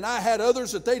atmosphere. And I had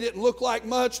others that they didn't look like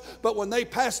much, but when they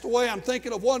passed away, I'm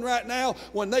thinking of one right now.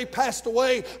 When they passed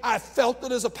away, I felt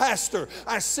it as a pastor.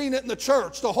 I seen it in the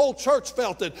church. The whole church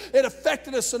felt it. It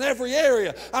affected us in every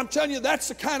area. I'm telling you, that's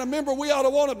the kind of member we ought to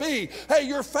want to be. Hey,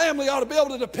 your family ought to be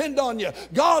able to depend on you.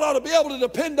 God ought to be able to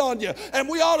depend on you. And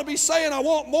we ought to be saying, I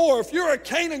want more. If you're a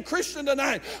Canaan Christian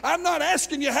tonight, I'm not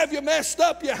asking you, have you messed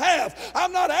up? You have.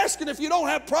 I'm not asking if you don't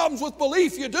have problems with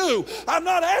belief. You do. I'm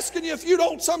not asking you if you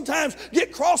don't sometimes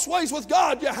get crossways with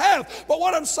God. You have. But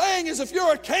what I'm saying is if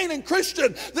you're a Canaan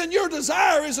Christian, then your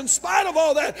desire is in spite of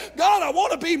all that, God, I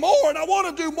want to be more and I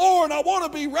want to do more and I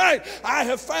want to be right. I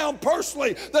have found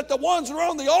personally that the ones that are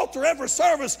on the altar every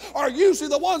service are usually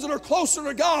the ones that are closer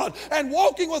to God and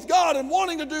walking with God and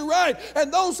wanting to do right.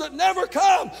 And those that never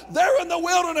come, they're in the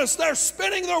wilderness. They're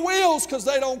spinning their wheels because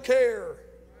they don't care.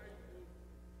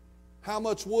 How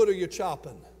much wood are you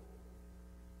chopping?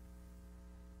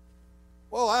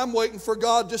 Well, I'm waiting for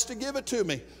God just to give it to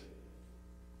me.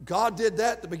 God did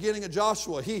that at the beginning of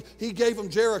Joshua. He gave them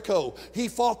Jericho. He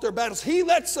fought their battles. He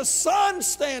lets the sun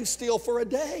stand still for a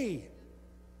day.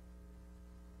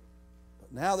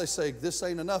 But now they say, this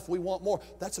ain't enough. We want more.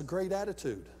 That's a great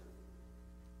attitude.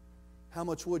 How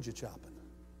much wood you chopping?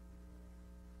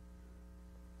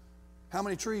 How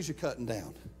many trees you cutting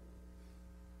down?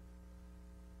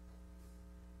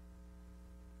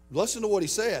 Listen to what he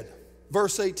said.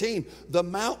 Verse 18, the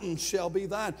mountain shall be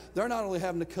thine. They're not only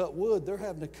having to cut wood, they're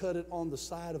having to cut it on the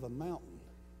side of a mountain.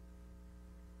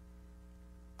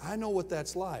 I know what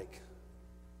that's like.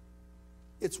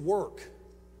 It's work.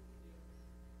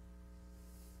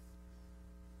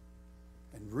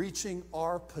 And reaching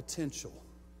our potential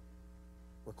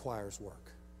requires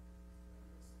work.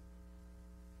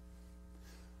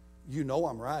 You know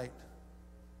I'm right.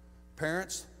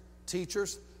 Parents,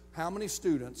 teachers, how many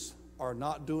students are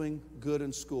not doing good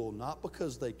in school, not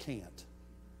because they can't,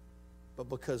 but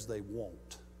because they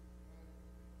won't?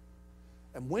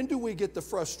 And when do we get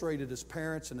frustrated as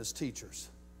parents and as teachers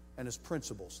and as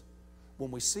principals?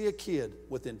 When we see a kid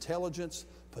with intelligence,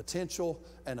 potential,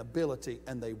 and ability,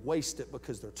 and they waste it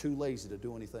because they're too lazy to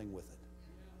do anything with it.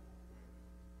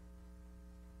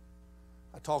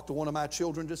 I talked to one of my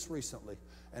children just recently,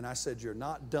 and I said, you're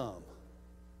not dumb.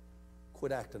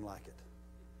 Quit acting like it.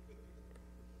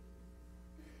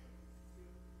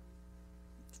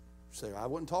 Say, I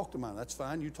wouldn't talk to mine. That's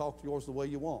fine. You talk to yours the way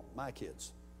you want. My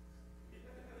kids.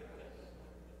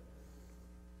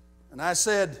 And I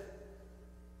said,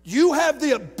 you have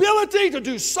the ability to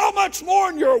do so much more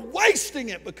and you're wasting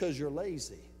it because you're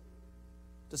lazy.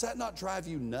 Does that not drive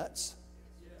you nuts?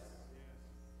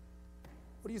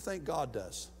 What do you think God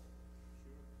does?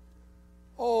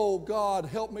 Oh, God,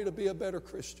 help me to be a better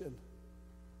Christian.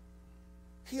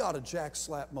 He ought to jack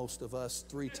slap most of us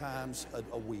 3 times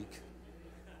a week.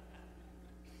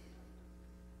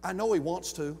 I know He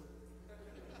wants to.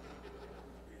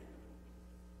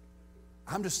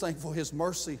 I'm just thankful His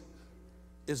mercy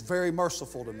is very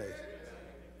merciful to me.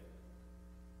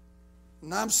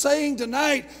 And I'm saying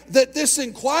tonight that this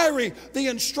inquiry, the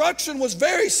instruction was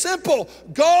very simple.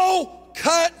 Go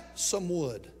cut some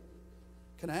wood.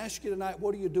 Can I ask you tonight,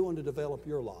 what are you doing to develop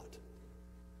your lot?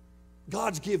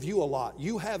 God's give you a lot.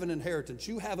 You have an inheritance.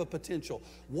 You have a potential.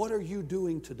 What are you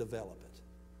doing to develop it?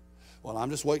 Well,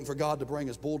 I'm just waiting for God to bring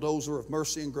His bulldozer of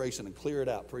mercy and grace and clear it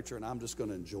out, preacher, and I'm just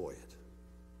going to enjoy it.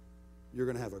 You're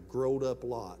going to have a growed up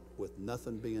lot with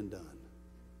nothing being done.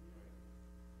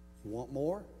 You want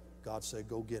more? God said,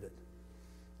 go get it.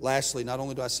 Lastly, not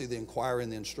only do I see the inquiry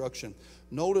and the instruction,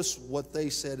 notice what they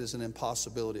said is an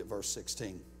impossibility at verse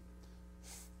 16.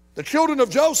 The children of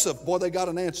Joseph, boy, they got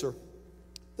an answer.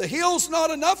 The hill's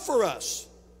not enough for us.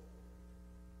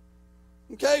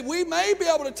 Okay, we may be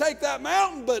able to take that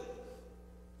mountain, but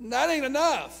that ain't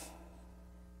enough.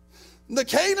 The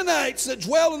Canaanites that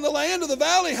dwell in the land of the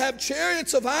valley have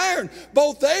chariots of iron,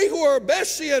 both they who are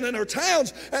Bethshean and her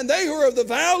towns, and they who are of the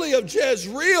valley of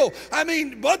Jezreel. I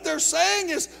mean, what they're saying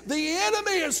is the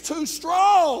enemy is too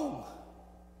strong.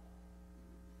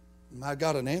 I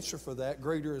got an answer for that.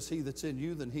 Greater is He that's in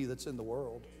you than he that's in the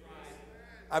world.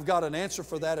 I've got an answer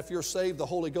for that. If you're saved, the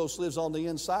Holy Ghost lives on the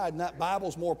inside, and that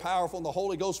Bible's more powerful, and the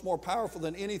Holy Ghost's more powerful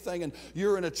than anything, and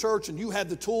you're in a church, and you have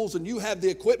the tools, and you have the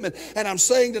equipment, and I'm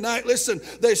saying tonight, listen,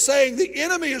 they're saying the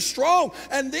enemy is strong,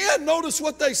 and then notice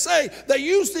what they say. They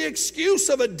use the excuse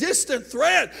of a distant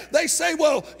threat. They say,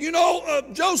 well, you know,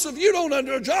 Joshua, you don't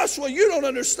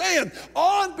understand.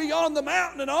 On beyond the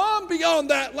mountain and on beyond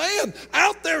that land,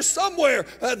 out there somewhere,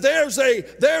 there's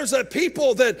a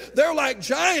people that they're like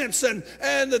giants, and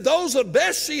those of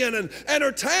Bethshean and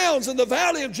her towns in the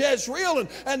valley of Jezreel,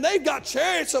 and they've got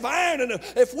chariots of iron, and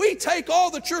if we take all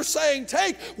that you're saying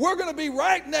take, we're going to be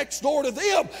right next door to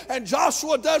them. And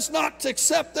Joshua does not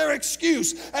accept their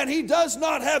excuse, and he does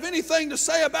not have anything to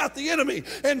say about the enemy.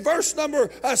 In verse number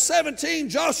 17,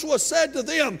 Joshua said to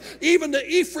them, even to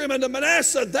Ephraim and to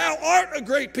Manasseh, thou art a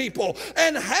great people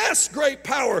and hast great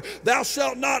power. Thou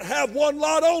shalt not have one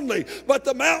lot only, but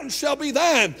the mountain shall be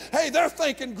thine. Hey, they're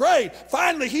thinking, great.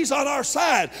 Finally, He's on our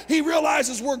side. He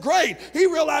realizes we're great. He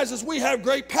realizes we have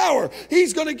great power.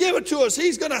 He's going to give it to us.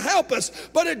 He's going to help us.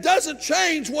 But it doesn't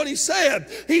change what He said.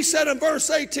 He said in verse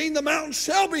 18, the mountain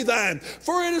shall be thine,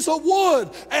 for it is a wood,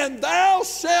 and thou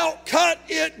shalt cut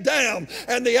it down,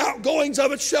 and the outgoings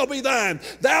of it shall be thine.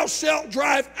 Thou shalt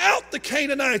drive out the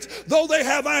Canaanites, though they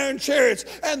have iron chariots,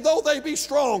 and though they be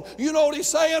strong. You know what He's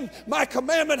saying? My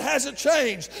commandment hasn't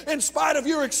changed. In spite of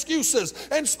your excuses,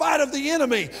 in spite of the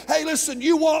enemy. Hey, listen, Listen,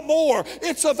 you want more.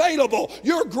 It's available.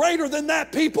 You're greater than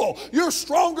that people. You're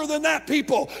stronger than that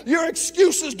people. Your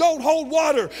excuses don't hold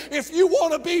water. If you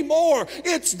want to be more,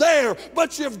 it's there.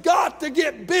 But you've got to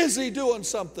get busy doing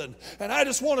something. And I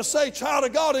just want to say, child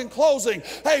of God, in closing,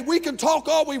 hey, we can talk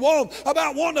all we want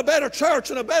about wanting a better church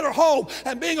and a better home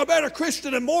and being a better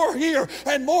Christian and more here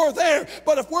and more there.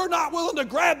 But if we're not willing to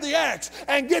grab the axe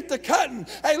and get the cutting,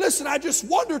 hey, listen, I just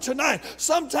wonder tonight,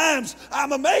 sometimes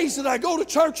I'm amazed that I go to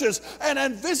churches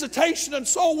and visitation and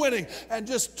soul winning and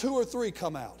just 2 or 3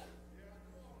 come out.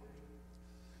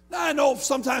 Now, I know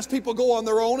sometimes people go on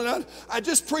their own, and I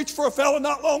just preached for a fella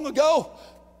not long ago.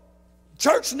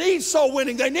 Church needs soul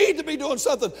winning. They need to be doing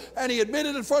something. And he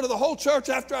admitted in front of the whole church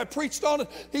after I preached on it,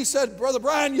 he said, Brother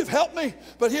Bryan, you've helped me,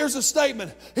 but here's a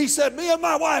statement. He said, me and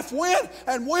my wife went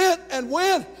and went and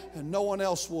went, and no one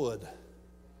else would.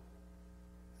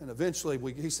 And eventually,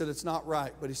 he said, it's not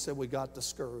right, but he said, we got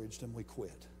discouraged and we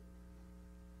quit.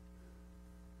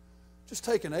 Just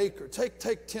take an acre,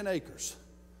 take 10 acres.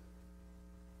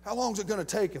 How long is it going to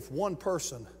take if one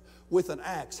person with an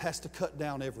axe has to cut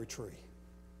down every tree?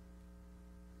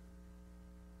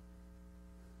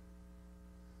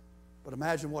 But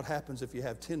imagine what happens if you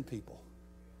have 10 people,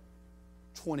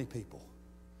 20 people,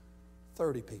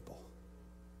 30 people.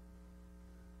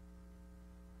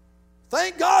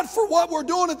 Thank God for what we're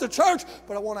doing at the church,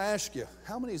 but I want to ask you,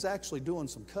 how many is actually doing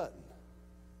some cutting?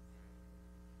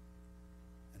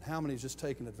 And how many is just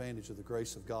taking advantage of the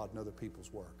grace of God in other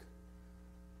people's work?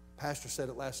 Pastor said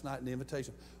it last night in the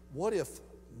invitation. What if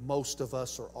most of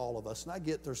us or all of us, and I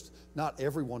get there's not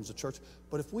everyone's a church,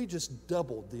 but if we just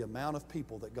doubled the amount of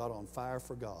people that got on fire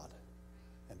for God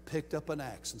and picked up an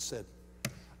axe and said,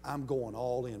 I'm going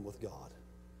all in with God.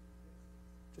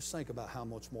 Just think about how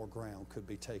much more ground could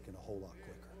be taken a whole lot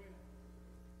quicker.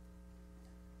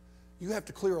 You have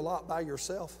to clear a lot by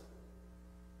yourself.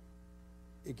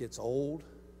 It gets old,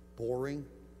 boring,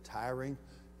 tiring,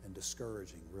 and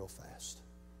discouraging real fast.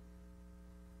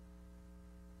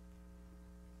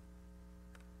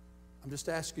 I'm just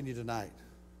asking you tonight,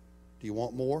 do you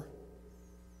want more?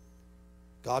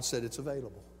 God said it's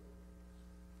available.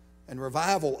 And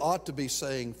revival ought to be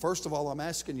saying, first of all, I'm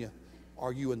asking you,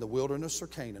 are you in the wilderness or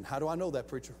Canaan? How do I know that,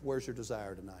 preacher? Where's your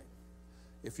desire tonight?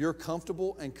 If you're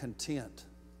comfortable and content,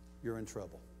 you're in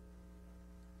trouble.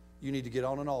 You need to get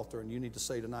on an altar and you need to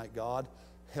say tonight, God,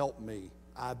 help me.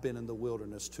 I've been in the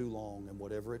wilderness too long, and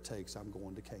whatever it takes, I'm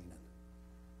going to Canaan.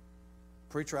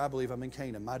 Preacher, I believe I'm in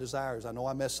Canaan. My desire is, I know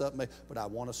I mess up, but I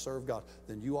want to serve God.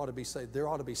 Then you ought to be saying, there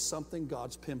ought to be something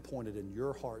God's pinpointed in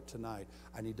your heart tonight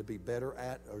I need to be better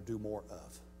at or do more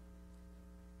of.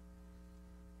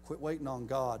 Quit waiting on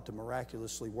God to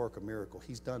miraculously work a miracle.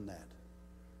 He's done that.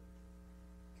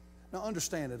 Now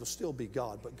understand, it'll still be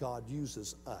God, but God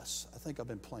uses us. I think I've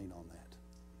been plain on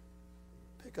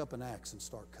that. Pick up an axe and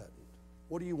start cutting.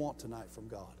 What do you want tonight from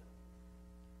God?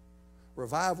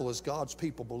 Revival is God's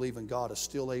people believing God is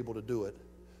still able to do it.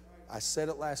 I said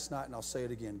it last night and I'll say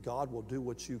it again. God will do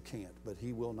what you can't, but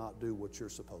He will not do what you're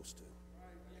supposed to.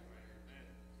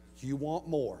 You want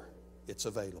more, it's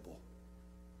available.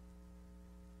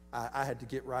 I had to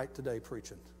get right today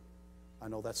preaching. I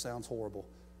know that sounds horrible.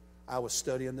 I was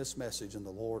studying this message and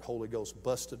the Lord, Holy Ghost,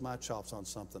 busted my chops on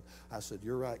something. I said,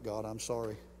 you're right, God, I'm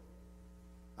sorry.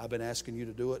 I've been asking you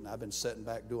to do it and I've been sitting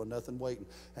back doing nothing, waiting.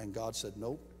 And God said,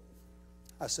 nope.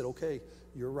 I said, okay,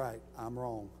 you're right, I'm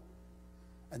wrong.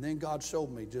 And then God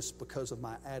showed me, just because of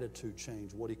my attitude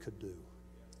change, what He could do.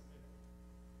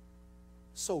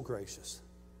 So gracious.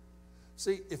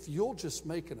 See, if you'll just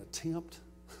make an attempt,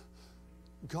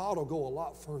 God will go a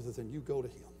lot further than you go to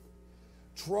Him.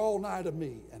 Draw nigh to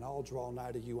me, and I'll draw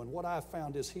nigh to you. And what I've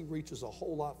found is He reaches a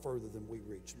whole lot further than we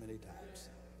reach many times.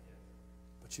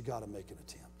 But you got to make an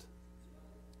attempt.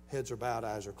 Heads are bowed,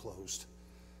 eyes are closed.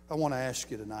 I want to ask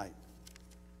you tonight,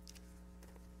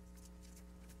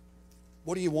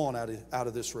 what do you want out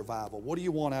of this revival? What do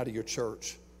you want out of your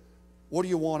church? What do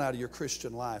you want out of your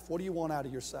Christian life? What do you want out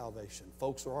of your salvation?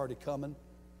 Folks are already coming.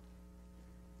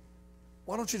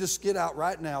 Why don't you just get out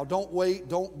right now? Don't wait.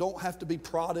 Don't have to be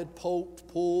prodded, poked,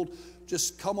 pulled.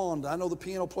 Just come on. I know the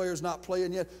piano player's not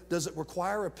playing yet. Does it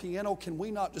require a piano? Can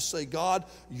we not just say, God,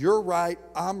 you're right,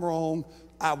 I'm wrong,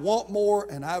 I want more,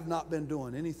 and I've not been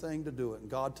doing anything to do it.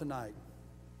 And God, tonight,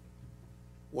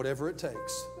 whatever it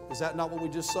takes. Is that not what we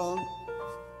just sung?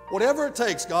 Whatever it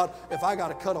takes, God, if I got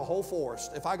to cut a whole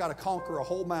forest, if I got to conquer a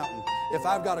whole mountain, if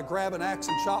I've got to grab an axe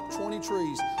and chop 20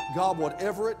 trees, God,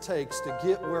 whatever it takes to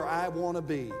get where I want to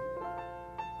be,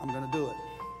 I'm going to do it.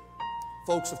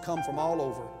 Folks have come from all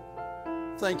over.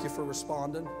 Thank you for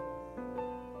responding.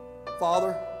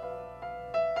 Father,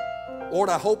 Lord,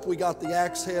 I hope we got the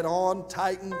axe head on,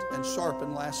 tightened, and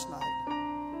sharpened last night.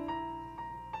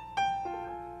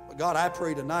 But God, I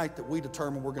pray tonight that we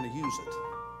determine we're going to use it.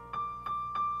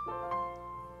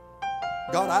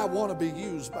 God, I want to be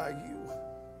used by you.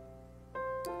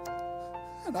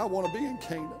 And I want to be in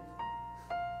Canaan.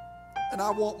 And I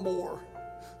want more.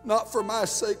 Not for my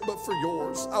sake, but for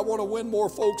yours. I want to win more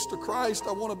folks to Christ.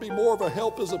 I want to be more of a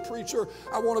help as a preacher.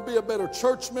 I want to be a better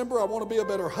church member. I want to be a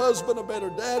better husband, a better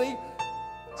daddy.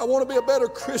 I want to be a better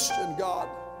Christian, God.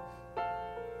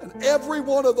 And every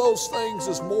one of those things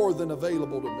is more than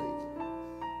available to me.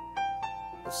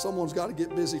 But someone's got to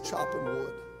get busy chopping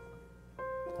wood.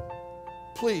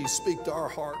 Please speak to our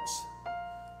hearts.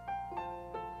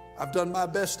 I've done my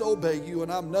best to obey you,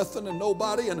 and I'm nothing and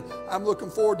nobody, and I'm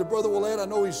looking forward to Brother Willett. I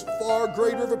know he's far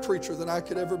greater of a preacher than I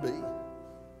could ever be.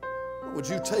 Would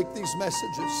you take these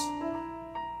messages?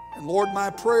 And Lord,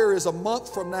 my prayer is a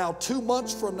month from now, 2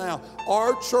 months from now,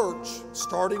 our church,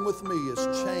 starting with me,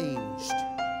 is changed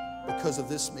because of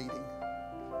this meeting.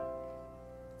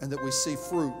 And that we see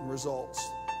fruit and results.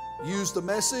 Use the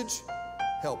message.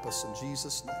 Help us in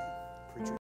Jesus' name. Preacher.